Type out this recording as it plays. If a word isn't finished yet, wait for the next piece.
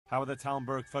How are the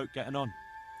Talmberg folk getting on?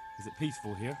 Is it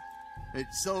peaceful here?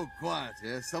 It's so quiet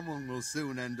here, someone will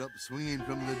soon end up swinging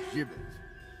from the gibbet.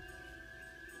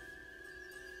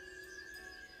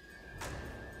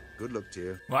 Good luck to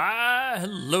you. Why,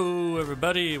 hello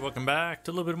everybody, welcome back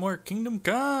to a little bit more Kingdom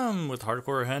Come with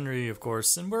Hardcore Henry, of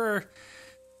course, and we're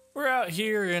out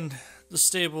here in the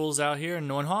stables out here in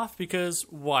Neuhof because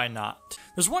why not?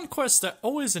 There's one quest that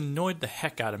always annoyed the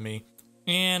heck out of me,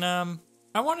 and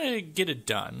I wanted to get it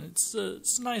done. It's a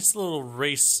nice little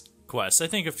race quest. I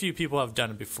think a few people have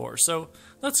done it before, so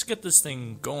let's get this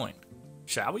thing going,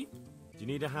 shall we? Do you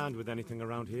need a hand with anything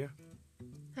around here?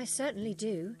 I certainly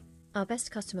do. Our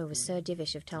best customer was Sir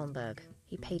Divish of Talmberg.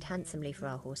 He paid handsomely for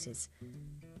our horses.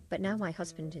 But now my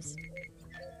husband is...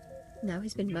 Now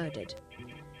he's been murdered.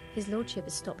 His lordship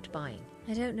has stopped buying.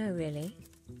 I don't know, really.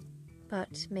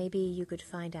 But maybe you could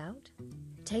find out?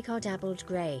 Take our dabbled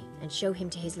grey and show him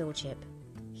to his lordship.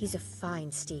 He's a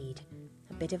fine steed.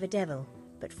 A bit of a devil,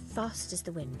 but fast as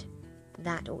the wind.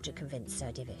 That ought to convince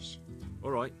Sir Divish.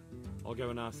 Alright, I'll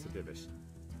go and ask Sir Divish.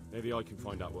 Maybe I can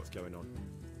find out what's going on.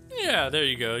 Yeah, there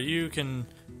you go. You can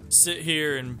sit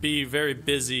here and be very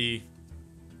busy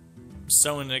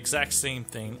sewing the exact same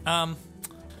thing.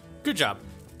 Good job.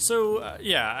 So,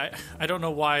 yeah, I don't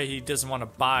know why he doesn't want to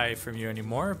buy from you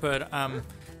anymore, but,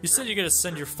 you said you're gonna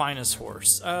send your finest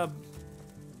horse.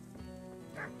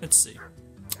 Let's see.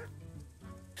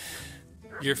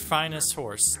 Your finest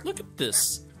horse. Look at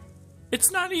this.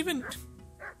 It's not even...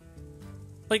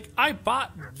 Like, I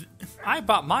bought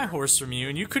my horse from you,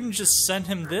 and you couldn't just send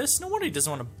him this? No wonder he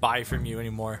doesn't want to buy from you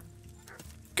anymore.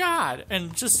 God,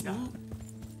 and just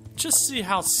see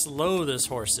how slow this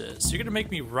horse is. You're gonna make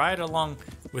me ride along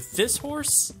with this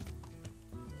horse?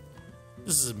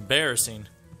 This is embarrassing.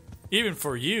 Even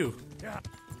for you.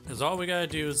 Because all we gotta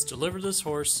do is deliver this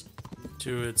horse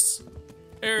to its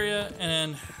area,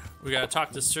 and we gotta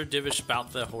talk to Sir Divish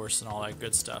about the horse and all that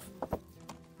good stuff.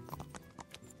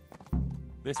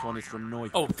 This one is from Neuhof.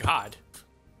 Oh, God.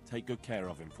 Take good care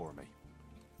of him for me.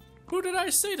 Who did I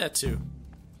say that to?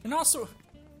 And also,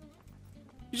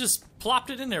 you just plopped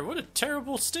it in there. What a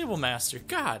terrible stable master.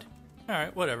 God.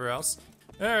 Alright, whatever else.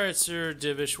 Alright, Sir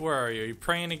Divish, where are you? Are you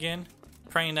praying again?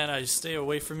 Praying that I stay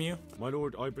away from you? My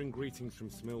lord, I bring greetings from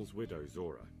Smill's widow,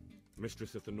 Zora,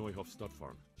 mistress of the Neuhof stud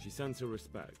farm. She sends her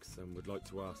respects and would like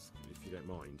to ask, if you don't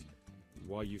mind,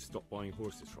 why you stopped buying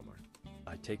horses from her.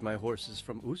 I take my horses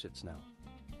from Uzits now.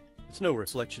 It's no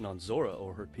reflection on Zora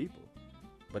or her people,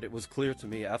 but it was clear to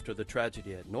me after the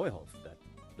tragedy at Neuhof that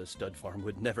the stud farm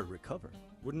would never recover.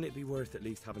 Wouldn't it be worth at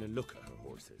least having a look at her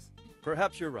horses?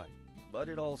 Perhaps you're right, but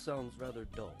it all sounds rather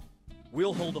dull.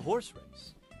 We'll hold a horse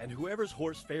race, and whoever's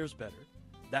horse fares better,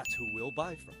 that's who we'll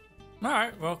buy from.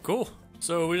 Alright, well, cool.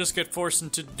 So we just get forced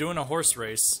into doing a horse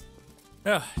race.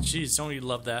 Ugh, jeez, don't you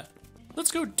love that?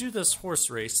 Let's go do this horse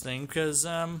race thing, because,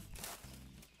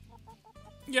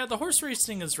 yeah, the horse race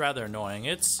thing is rather annoying.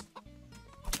 It's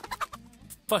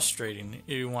frustrating,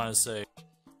 you want to say.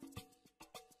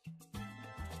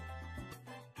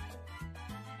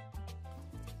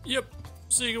 Yep,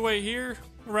 so you can wait here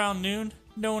around noon.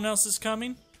 No one else is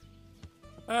coming.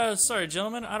 Sorry,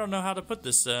 gentlemen, I don't know how to put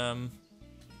this.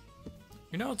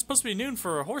 You know, it's supposed to be noon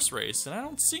for a horse race, and I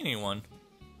don't see anyone.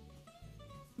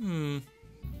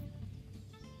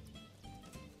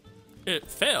 It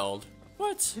failed.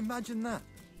 What? Imagine that.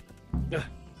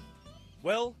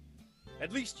 Well,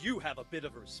 at least you have a bit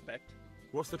of respect.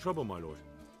 What's the trouble, my lord?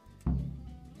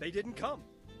 They didn't come.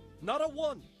 Not a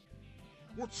one.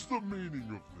 What's the meaning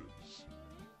of this?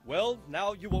 Well,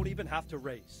 now you won't even have to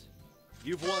race.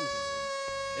 You've won,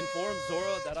 Henry. Inform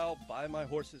Zora that I'll buy my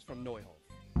horses from Neuhof.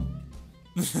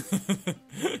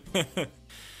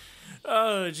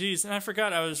 Oh, jeez, and I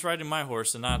forgot I was riding my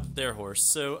horse and not their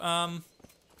horse. So,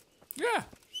 yeah,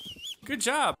 good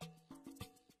job.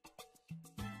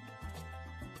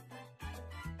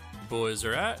 Boys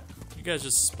are at? You guys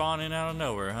just spawning out of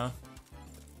nowhere, huh?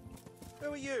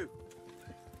 Who are you?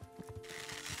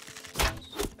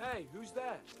 Hey, who's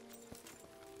that?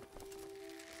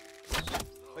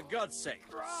 For God's sake,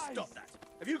 stop that.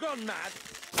 Have you gone mad?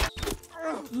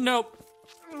 Nope.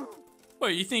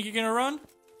 Wait, you think you're gonna run?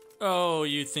 Oh,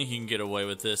 you think you can get away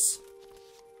with this?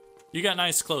 You got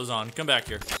nice clothes on. Come back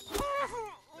here.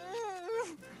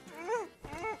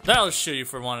 That'll show you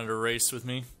for wanting to race with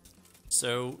me.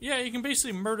 So, yeah, you can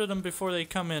basically murder them before they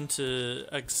come into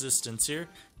existence here.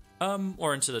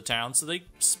 Or into the town. So they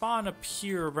spawn up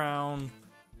here around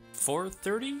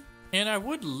 4:30? And I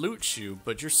would loot you,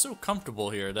 but you're so comfortable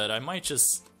here that I might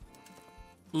just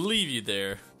leave you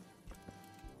there.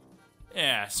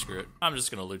 Yeah, screw it. I'm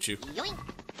just gonna loot you.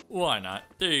 Why not?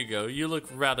 There you go. You look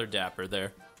rather dapper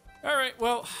there. Alright,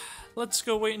 well, let's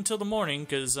go wait until the morning,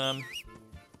 because, God,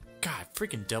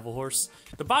 freaking devil horse.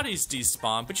 The bodies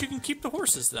despawn, but you can keep the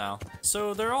horses now.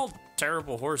 So they're all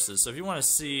terrible horses. So if you want to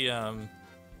see,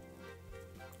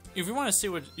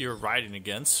 what you're riding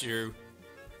against, you're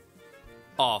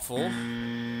awful.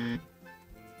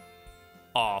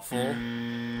 Awful.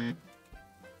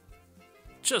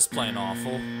 Just plain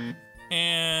awful.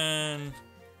 And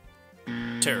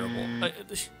terrible.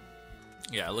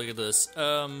 Yeah, look at this.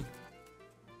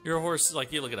 Your horse,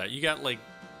 like, you look at that. You got, like,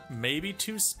 maybe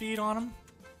 2 speed on him.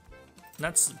 And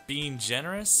that's being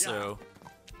generous, so...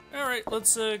 Alright,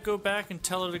 let's go back and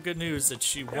tell her the good news that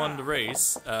she won the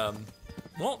race.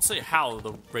 Won't say how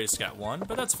the race got won,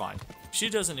 but that's fine. She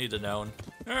doesn't need to know.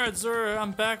 Alright, Zora,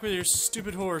 I'm back with your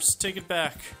stupid horse. Take it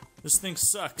back. This thing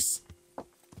sucks.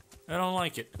 I don't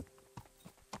like it.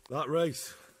 That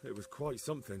race, it was quite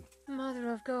something.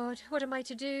 Mother of God, what am I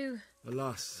to do?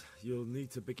 Alas, you'll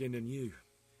need to begin anew.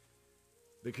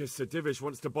 Because Sir Divish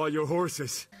wants to buy your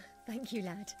horses. Thank you,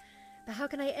 lad. But how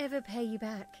can I ever pay you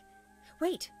back?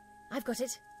 Wait, I've got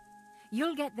it.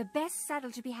 You'll get the best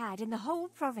saddle to be had in the whole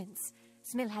province.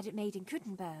 Smill had it made in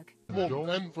Kuttenberg.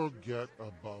 Don't forget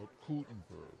about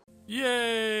Kuttenberg.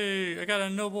 Yay! I got a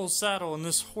noble saddle and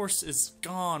this horse is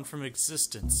gone from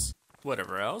existence.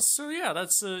 Whatever else. So yeah,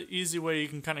 that's an easy way you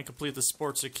can kind of complete the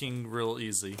Sports of King real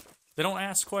easy. They don't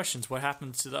ask questions what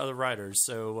happened to the other riders,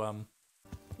 so,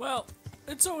 well,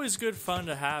 it's always good fun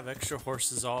to have extra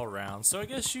horses all around. So I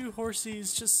guess you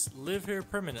horsies just live here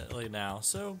permanently now,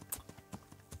 so...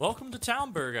 Welcome to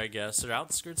Talmberg, I guess, or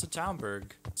outskirts of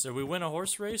Talmberg. So we win a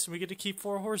horse race and we get to keep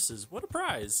 4 horses. What a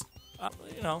prize!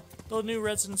 You know, the new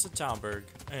residents of Talmberg.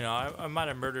 You know, I might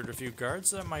have murdered a few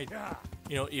guards, so that might,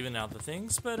 you know, even out the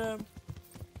things. But,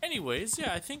 anyways,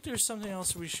 yeah, I think there's something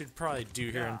else we should probably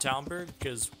do here in Talmberg,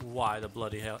 because why the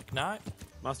bloody heck not?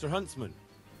 Master Huntsman,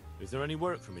 is there any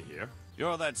work for me here?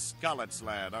 You're that Scarlet's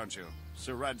lad, aren't you?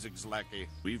 Sir Radzig's lackey.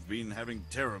 We've been having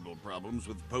terrible problems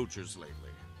with poachers lately.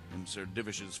 In Sir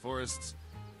Divish's forests,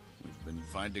 we've been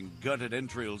finding gutted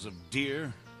entrails of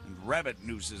deer and rabbit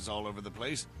nooses all over the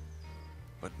place,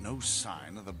 but no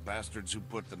sign of the bastards who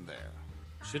put them there.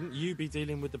 Shouldn't you be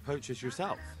dealing with the poachers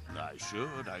yourself? I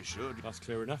should. That's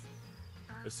clear enough.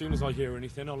 As soon as I hear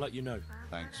anything, I'll let you know.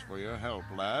 Thanks for your help,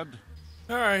 lad.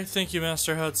 Alright, thank you,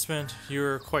 Master Huntsman.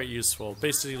 You're quite useful.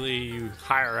 Basically, you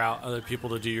hire out other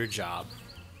people to do your job.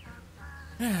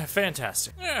 Yeah,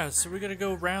 fantastic. Yeah, so we gotta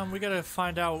go around, we gotta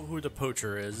find out who the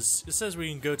poacher is. It says we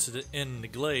can go to the inn in the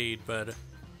glade, but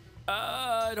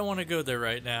I don't want to go there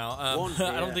right now. I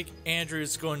don't think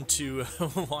Andrew's going to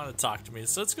want to talk to me,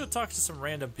 so let's go talk to some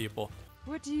random people.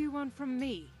 What do you want from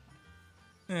me?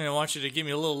 I want you to give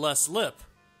me a little less lip.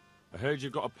 I heard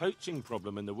you've got a poaching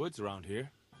problem in the woods around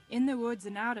here. In the woods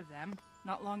and out of them.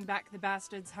 Not long back the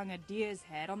bastards hung a deer's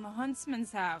head on the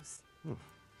huntsman's house.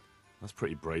 That's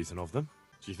pretty brazen of them.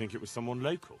 Do you think it was someone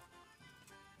local?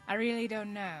 I really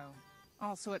don't know.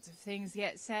 All sorts of things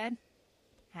get said.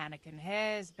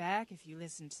 Hare's back, if you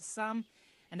listen to some,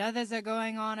 and others are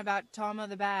going on about Tom of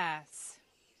the Baths.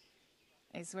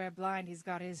 They swear blind he's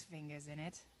got his fingers in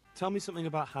it. Tell me something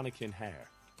about Hare.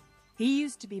 He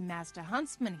used to be Master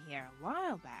Huntsman here a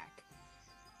while back,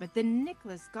 but then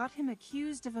Nicholas got him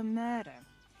accused of a murder,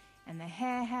 and the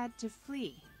Hare had to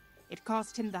flee. It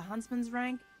cost him the huntsman's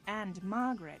rank and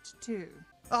Margaret, too.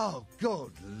 Oh,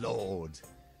 good lord.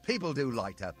 People do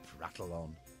like to prattle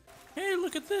on. Hey,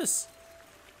 look at this.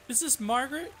 Is this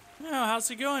Margaret? Oh, how's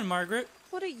it going, Margaret?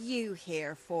 What are you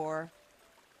here for?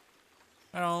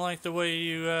 I don't like the way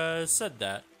you said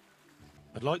that.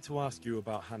 I'd like to ask you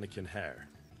about Hare.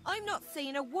 I'm not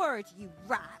saying a word, you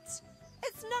rat.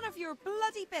 It's none of your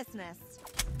bloody business.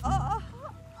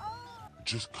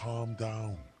 Just calm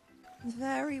down.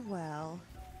 Very well.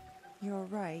 You're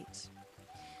right.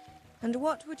 And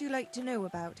what would you like to know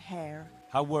about Hare?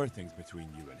 How were things between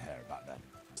you and Hare back then?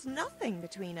 There's nothing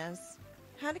between us.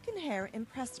 Hare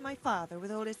impressed my father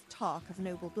with all his talk of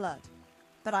noble blood.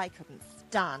 But I couldn't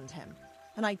stand him,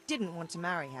 and I didn't want to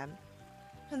marry him.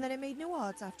 And then it made no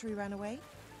odds after he ran away.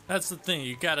 That's the thing,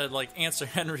 you gotta, like, answer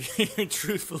Henry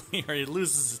truthfully or he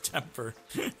loses his temper.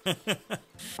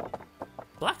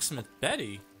 Blacksmith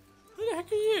Betty? Who the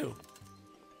heck are you?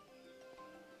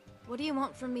 What do you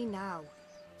want from me now?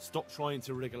 Stop trying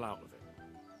to wriggle out of it.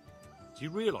 Do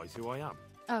you realise who I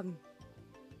am?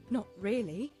 Not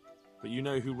really. But you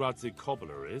know who Radzig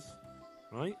Cobbler is,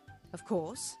 right? Of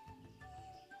course.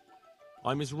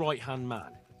 I'm his right-hand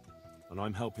man, and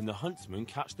I'm helping the huntsman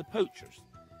catch the poachers.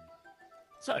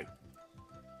 So,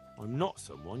 I'm not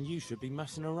someone you should be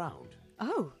messing around.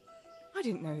 Oh, I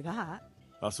didn't know that.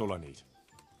 That's all I need.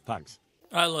 Thanks.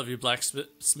 I love you,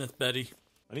 Blacksmith Betty.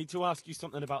 I need to ask you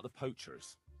something about the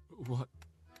poachers. What?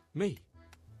 Me?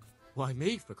 Why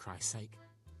me, for Christ's sake?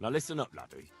 Now listen up,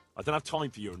 laddie. I don't have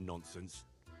time for your nonsense.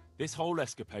 This whole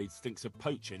escapade stinks of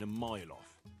poaching a mile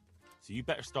off. So you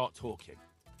better start talking.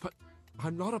 But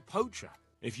I'm not a poacher.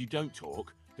 If you don't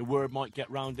talk, the word might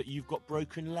get round that you've got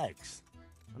broken legs.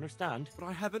 Understand? But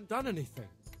I haven't done anything.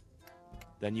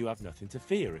 Then you have nothing to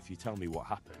fear if you tell me what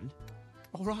happened.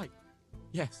 All right.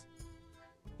 Yes.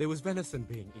 There was venison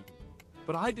being eaten,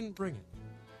 but I didn't bring it.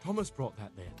 Thomas brought that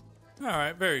there. All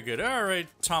right, very good. All right,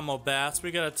 Tom O'Bats,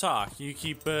 we gotta talk. You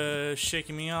keep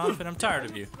shaking me off, and I'm tired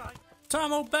of you.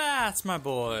 Tom O'Bats, my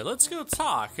boy, let's go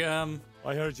talk. I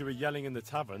heard you were yelling in the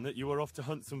tavern that you were off to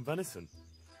hunt some venison.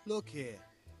 Look here.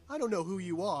 I don't know who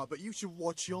you are, but you should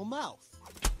watch your mouth.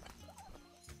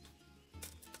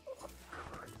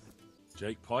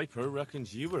 Jake Piper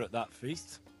reckons you were at that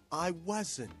feast. I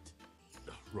wasn't.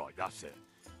 Right, that's it.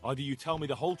 Either you tell me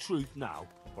the whole truth now,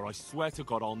 or I swear to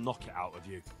God I'll knock it out of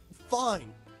you.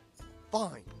 Fine.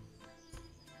 Fine.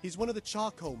 He's one of the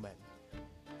charcoal men.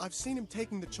 I've seen him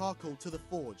taking the charcoal to the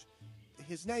forge.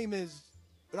 His name is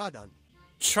Radan.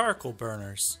 Charcoal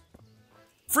burners.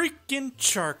 Freaking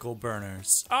charcoal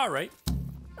burners. All right,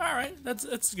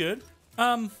 that's good.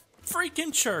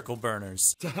 Freaking charcoal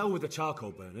burners. To hell with the charcoal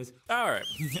burners. All right,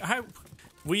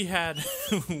 we had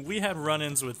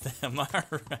run-ins with them. All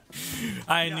right.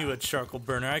 I knew a charcoal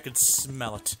burner. I could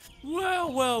smell it.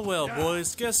 Well,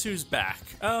 boys. Guess who's back?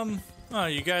 Oh,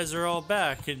 you guys are all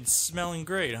back and smelling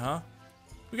great, huh?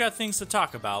 We got things to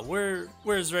talk about.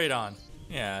 Where's Radon?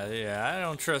 Yeah, I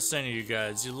don't trust any of you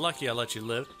guys. You're lucky I let you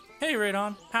live. Hey,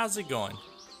 Radon, how's it going?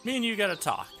 Me and you gotta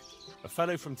talk. A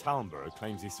fellow from Talmberg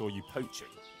claims he saw you poaching.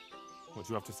 What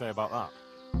do you have to say about that?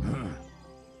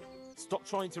 Stop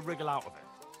trying to wriggle out of it.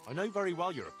 I know very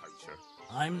well you're a poacher.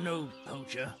 I'm no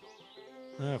poacher.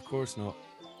 No, of course not.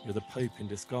 You're the Pope in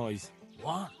disguise.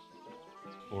 What?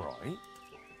 All right.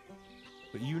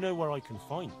 But you know where I can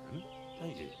find them,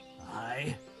 don't you?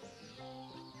 Aye.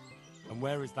 And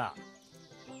where is that?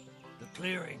 The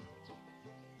clearing.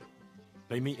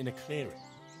 They meet in a clearing.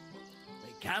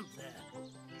 They camp there.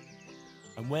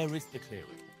 And where is the clearing?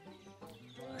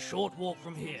 A short walk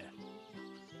from here.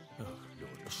 Oh,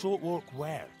 Lord. A short walk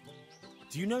where?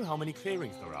 Do you know how many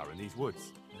clearings there are in these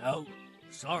woods? No.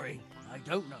 Sorry, I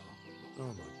don't know. Oh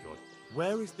my God.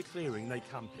 Where is the clearing they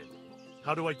camp in?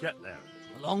 How do I get there?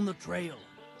 Along the trail.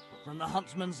 From the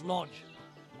huntsman's lodge.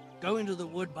 Go into the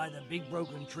wood by the big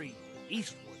broken tree.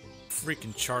 Eastward.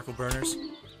 Freaking charcoal burners.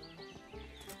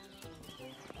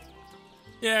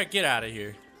 Yeah, get out of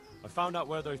here. I found out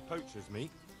where those poachers meet.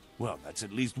 Well, that's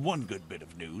at least one good bit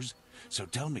of news. So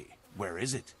tell me, where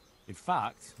is it? In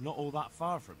fact, not all that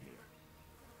far from here.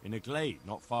 In a glade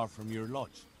not far from your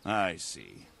lodge. I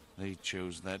see. They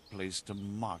chose that place to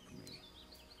mock me.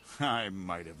 I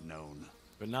might have known.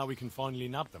 But now we can finally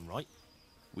nab them, right?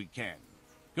 We can.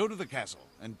 Go to the castle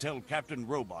and tell Captain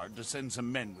Robard to send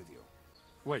some men with you.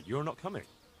 Wait, you're not coming?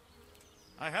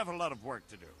 I have a lot of work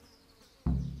to do.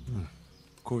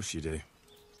 Of course you do.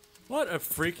 What a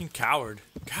freaking coward.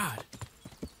 God.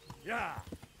 Yeah.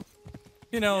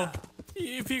 You know,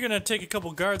 if you're gonna take a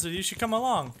couple guards with you, you should come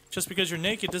along. Just because you're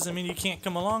naked doesn't mean you can't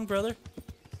come along, brother.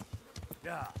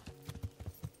 Yeah.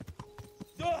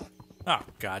 Oh,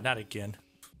 God, not again.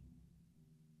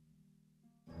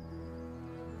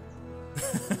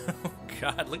 Oh,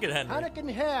 God, look at Henry. Hare and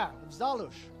Hare of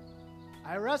Zalush.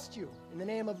 I arrest you in the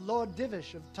name of Lord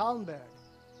Divish of Talmberg.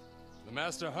 The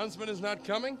Master Huntsman is not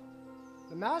coming?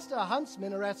 The Master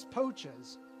Huntsman arrests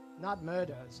poachers, not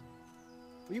murderers.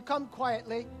 Will you come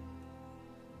quietly?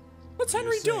 What's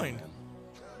Henry doing?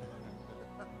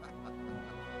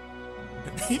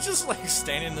 He's just like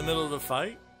standing in the middle of the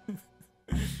fight.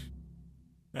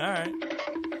 Alright.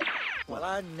 Well,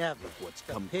 I never would.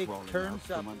 The pig turns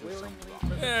up willingly.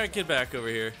 Yeah, get back over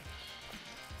here.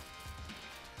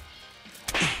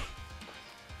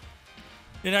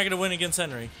 You're not gonna win against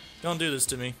Henry. Don't do this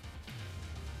to me.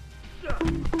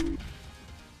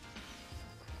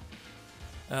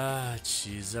 Ah,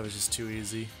 jeez, that was just too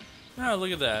easy. Oh,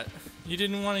 look at that. You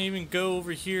didn't want to even go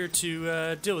over here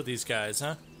to deal with these guys,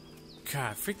 huh?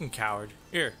 God, freaking coward.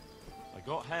 Here. I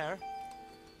got Hare.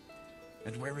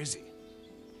 And where is he?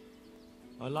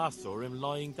 I last saw him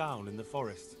lying down in the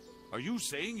forest. Are you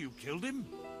saying you killed him?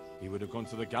 He would have gone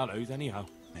to the gallows anyhow.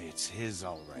 It's his,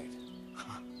 all right.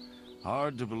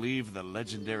 Hard to believe the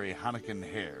legendary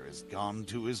Hare is gone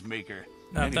to his maker.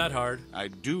 Not that hard. I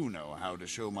do know how to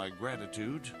show my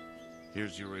gratitude.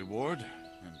 Here's your reward,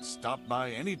 and stop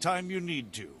by any time you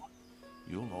need to.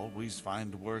 You'll always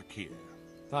find work here.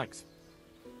 Thanks.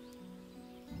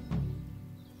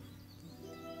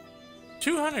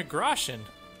 200 groschen.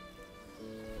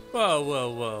 Whoa, whoa,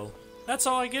 whoa. That's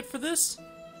all I get for this?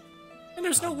 And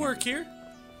there's no work here?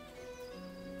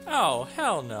 Oh,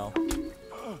 hell no.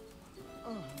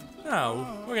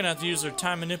 No, we're gonna have to use our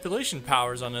time manipulation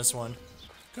powers on this one.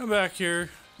 Come back here.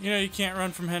 You know you can't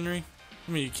run from Henry.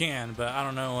 I mean, you can, but I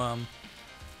don't know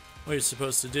what you're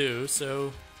supposed to do,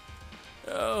 so...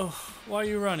 Oh, why are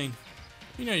you running?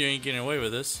 You know you ain't getting away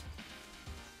with this.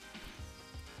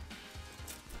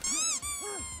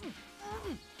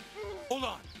 Hold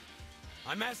on.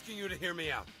 I'm asking you to hear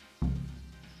me out.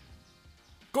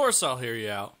 Of course I'll hear you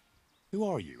out. Who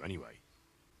are you, anyway?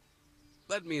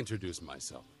 Let me introduce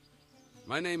myself.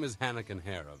 My name is Hare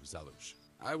of Zalush.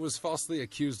 I was falsely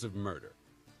accused of murder.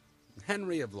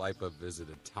 Henry of Lipa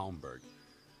visited Talmberg,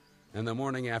 and the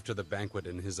morning after the banquet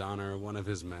in his honor, one of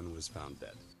his men was found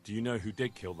dead. Do you know who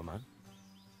did kill the man?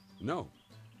 No.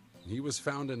 He was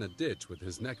found in a ditch with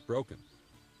his neck broken.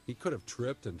 He could have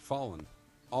tripped and fallen,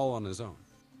 all on his own.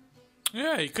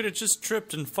 Yeah, he could have just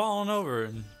tripped and fallen over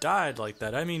and died like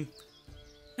that. I mean,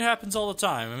 it happens all the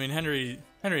time. I mean, Henry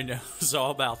knows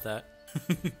all about that.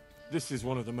 This is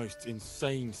one of the most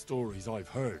insane stories I've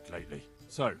heard lately.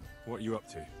 So, what are you up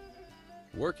to?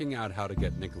 Working out how to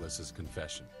get Nicholas's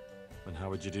confession. And how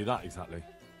would you do that exactly?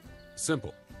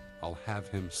 Simple. I'll have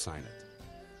him sign it.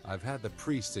 I've had the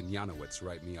priest in Janowitz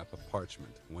write me up a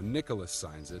parchment. When Nicholas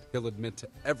signs it, he'll admit to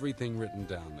everything written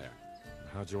down there.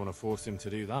 How do you want to force him to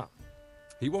do that?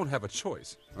 He won't have a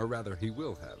choice, or rather he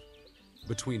will have,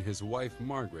 between his wife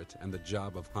Margaret and the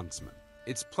job of huntsman.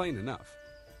 It's plain enough.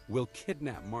 We'll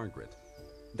kidnap Margaret.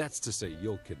 That's to say,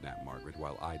 you'll kidnap Margaret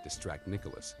while I distract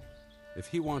Nicholas. If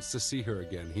he wants to see her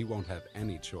again, he won't have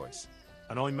any choice.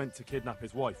 And I'm meant to kidnap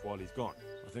his wife while he's gone.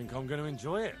 I think I'm going to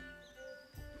enjoy it.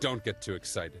 Don't get too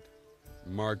excited.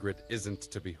 Margaret isn't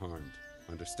to be harmed.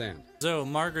 Understand? So,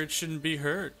 Margaret shouldn't be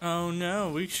hurt. Oh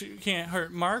no, we can't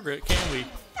hurt Margaret, can we?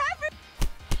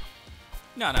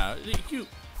 No, you...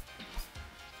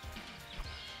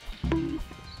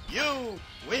 You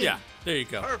win! Yeah, there you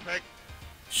go. Perfect!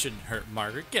 Shouldn't hurt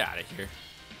Margaret. Get out of here.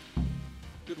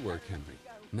 Good work, Henry.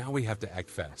 Now we have to act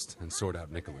fast and sort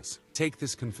out Nicholas. Take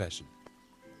this confession.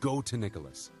 Go to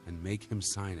Nicholas and make him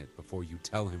sign it before you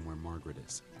tell him where Margaret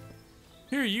is.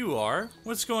 Here you are.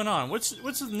 What's going on? What's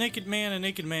the naked man and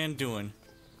naked man doing?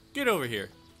 Get over here.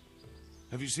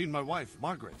 Have you seen my wife,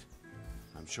 Margaret?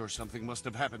 I'm sure something must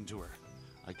have happened to her.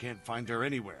 I can't find her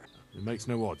anywhere. It makes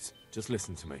no odds. Just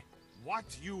listen to me. What,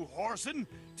 you whoreson?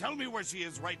 Tell me where she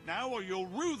is right now or you'll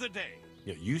rue the day.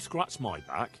 Yeah, you scratch my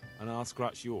back, and I'll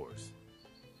scratch yours.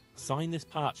 Sign this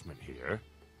parchment here,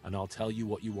 and I'll tell you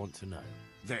what you want to know.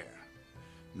 There.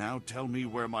 Now tell me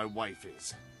where my wife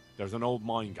is. There's an old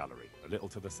mine gallery, a little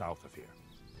to the south of here.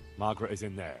 Margaret is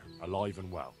in there, alive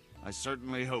and well. I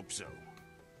certainly hope so.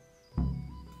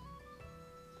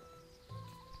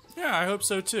 Yeah, I hope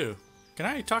so too. Can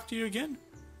I talk to you again?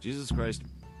 Jesus Christ.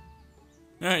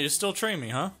 Yeah, you still train me,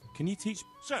 huh? Can you teach?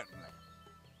 Certainly.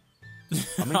 I'm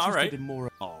interested All right. in more.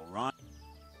 All right.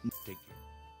 Take care.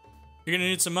 You're gonna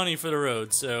need some money for the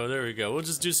road, so there we go. We'll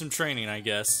just do some training, I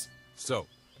guess. So,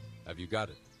 have you got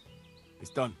it?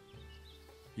 It's done.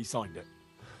 He signed it.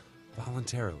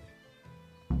 Voluntarily?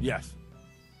 Yes.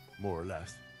 More or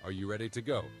less. Are you ready to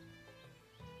go?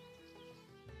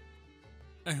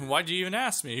 Why'd you even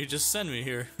ask me? You just send me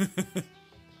here.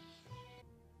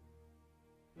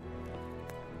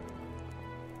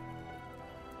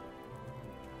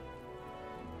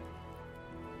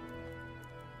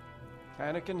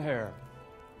 Hare.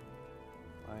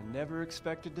 I never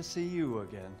expected to see you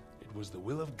again. It was the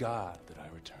will of God that I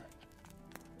returned.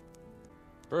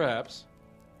 Perhaps.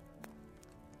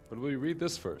 But will you read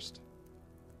this first?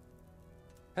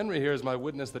 Henry here is my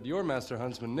witness that your master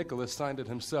huntsman Nicholas signed it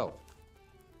himself.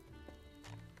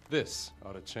 This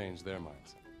ought to change their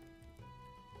minds.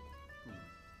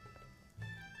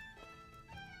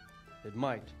 It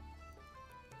might.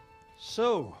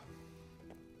 So,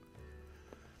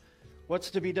 what's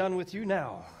to be done with you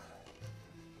now?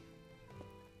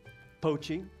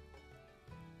 Poaching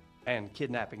and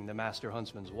kidnapping the master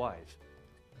huntsman's wife.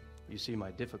 You see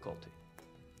my difficulty.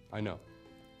 I know.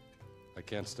 I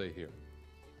can't stay here.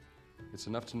 It's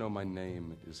enough to know my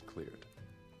name is cleared.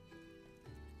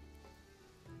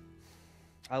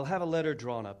 I'll have a letter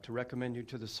drawn up to recommend you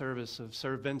to the service of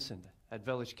Sir Vincent at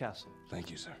Vellish Castle. Thank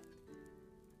you, sir.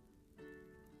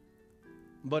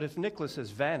 But if Nicholas has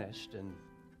vanished and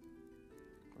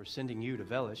we're sending you to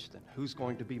Vellish, then who's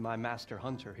going to be my master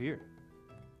hunter here?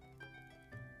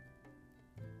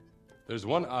 There's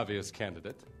one obvious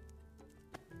candidate.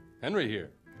 Henry here.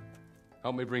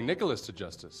 Help me bring Nicholas to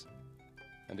justice.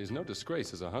 And he's no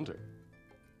disgrace as a hunter.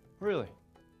 Really?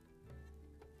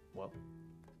 Well,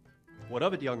 what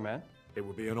of it, young man? It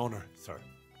would be an honor, sir.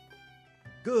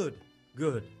 Good,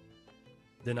 good.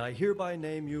 Then I hereby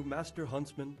name you Master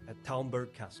Huntsman at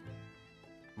Talmberg Castle.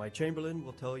 My Chamberlain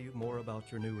will tell you more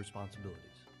about your new responsibilities.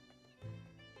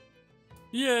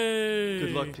 Yay!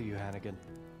 Good luck to you, Hannigan.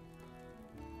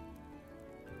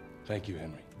 Thank you,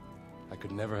 Henry. I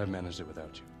could never have managed it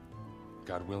without you.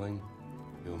 God willing,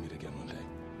 we'll meet again one day.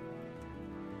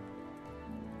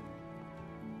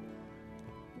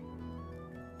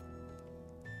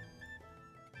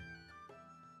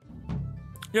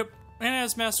 Yep, and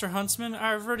as Master Huntsman,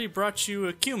 I've already brought you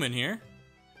a cumin here.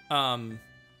 Well,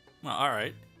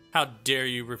 alright. How dare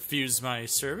you refuse my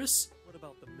service? What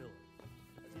about the miller?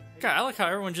 God, I like how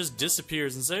everyone just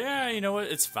disappears and say, yeah, you know what,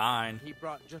 it's fine. He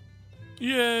brought just...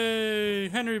 Yay!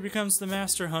 Henry becomes the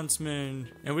Master Huntsman,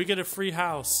 and we get a free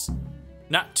house.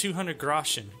 Not 200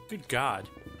 groschen. Good God.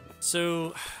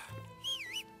 So,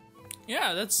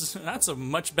 yeah, that's a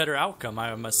much better outcome,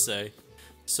 I must say.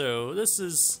 So, this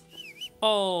is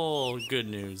all good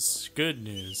news. Good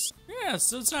news. Yeah,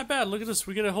 so it's not bad. Look at this.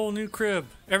 We get a whole new crib.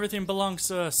 Everything belongs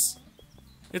to us.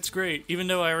 It's great, even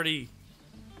though I already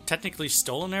technically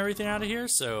stolen everything out of here,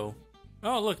 so...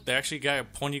 Oh, look, they actually got a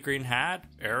pointy green hat,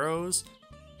 arrows,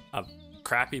 a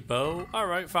crappy bow.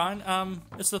 Alright, fine.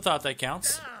 It's the thought that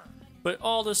counts. But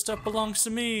all this stuff belongs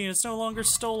to me, and it's no longer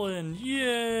stolen.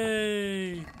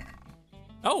 Yay!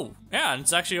 Oh, yeah, and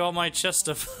it's actually all my chest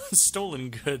of stolen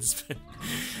goods. But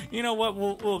you know what?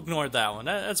 We'll ignore that one.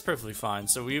 That's perfectly fine.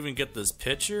 So we even get this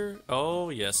pitcher. Oh,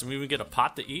 yes, and we even get a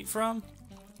pot to eat from.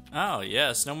 Oh,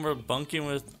 yes, no more bunking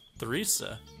with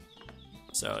Theresa.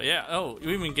 So, yeah, oh,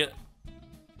 we even get...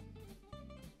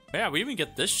 Yeah, we even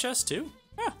get this chest too?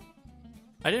 Yeah.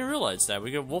 I didn't realize that.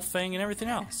 We get wolf fang and everything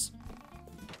else.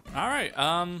 Alright,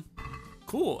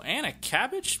 cool. And a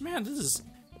cabbage? Man, this is...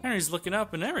 Henry's looking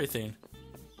up and everything.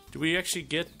 Do we actually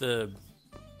get the...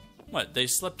 What, they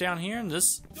slept down here in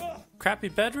this crappy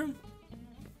bedroom?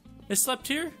 They slept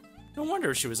here? No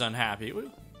wonder she was unhappy.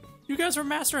 You guys were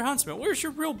Master Huntsman. Where's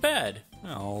your real bed?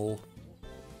 Oh...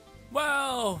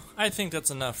 Well, I think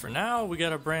that's enough for now. We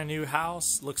got a brand new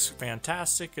house, looks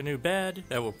fantastic, a new bed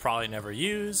that we'll probably never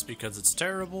use because it's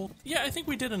terrible. Yeah, I think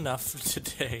we did enough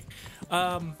today.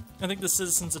 I think the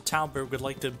citizens of Talmberg would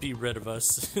like to be rid of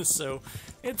us, so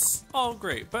it's all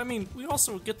great. But I mean, we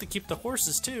also get to keep the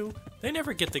horses too. They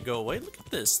never get to go away. Look at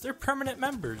this, they're permanent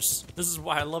members. This is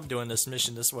why I love doing this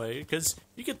mission this way, because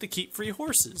you get to keep free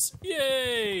horses.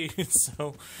 Yay!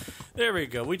 So, there we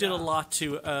go. We did a lot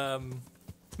to,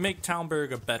 make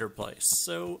Talmberg a better place.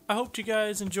 So I hope you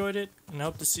guys enjoyed it, and I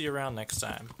hope to see you around next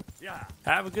time. Yeah.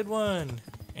 Have a good one,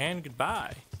 and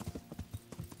goodbye.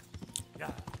 Yeah.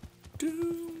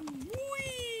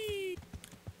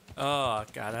 Oh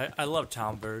God, I love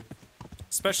Talmberg,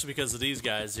 especially because of these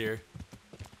guys here.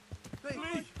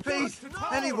 Please,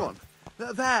 anyone,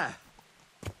 there.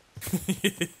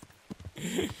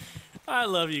 I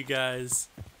love you guys.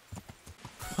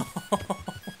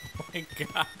 Oh my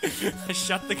God, I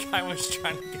shot the guy when I was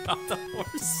trying to get off the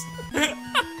horse.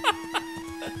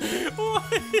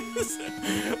 What is it?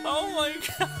 Oh my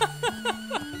God.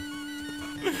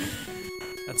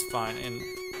 That's fine. And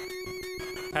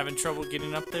having trouble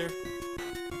getting up there?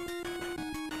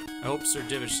 I hope Sir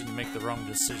Divish didn't make the wrong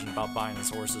decision about buying his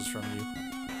horses from you.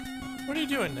 What are you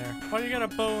doing there? Why do you got a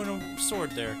bow and a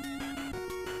sword there?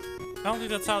 I don't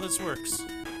think that's how this works.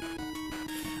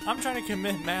 I'm trying to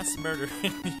commit mass murder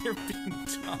and you're being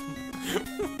dumb.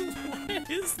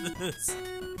 What is this?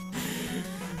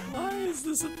 Why is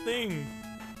this a thing?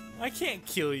 I can't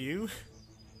kill you.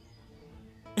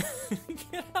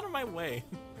 Get out of my way.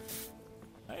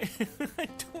 I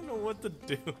don't know what to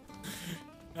do.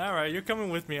 Alright, you're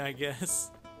coming with me, I guess.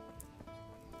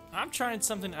 I'm trying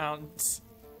something out.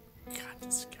 God,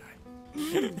 this guy.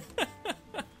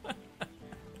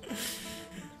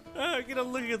 Get a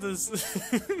look at this.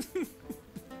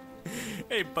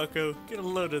 Hey, bucko, get a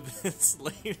load of this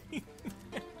lady.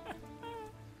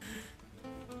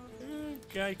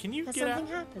 Guy, can you Has get out?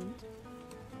 something happened?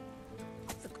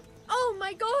 Oh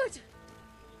my God!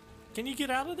 Can you get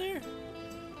out of there?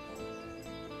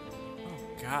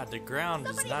 Oh God, the ground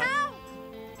Somebody is not. help!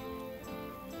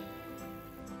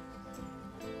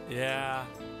 Yeah.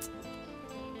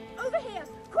 Over here!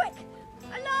 Quick!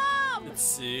 Alarm! Let's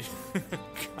see.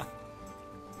 God.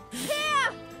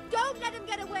 Here! Don't let him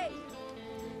get away!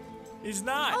 He's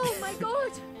not. Oh my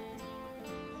God!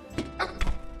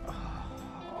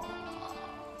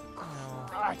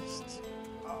 Christ!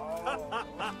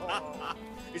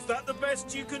 Is that the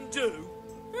best you can do?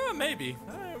 Yeah, maybe.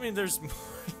 I mean, there's.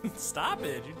 Stop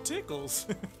it! It tickles.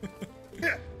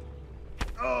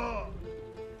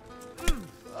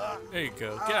 you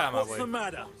go. Get out of my way. What's the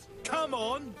matter? Come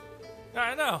on!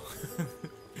 I know.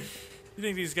 You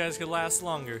think these guys could last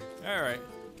longer? All right,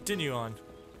 continue on.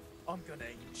 I'm gonna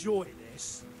enjoy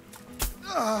this.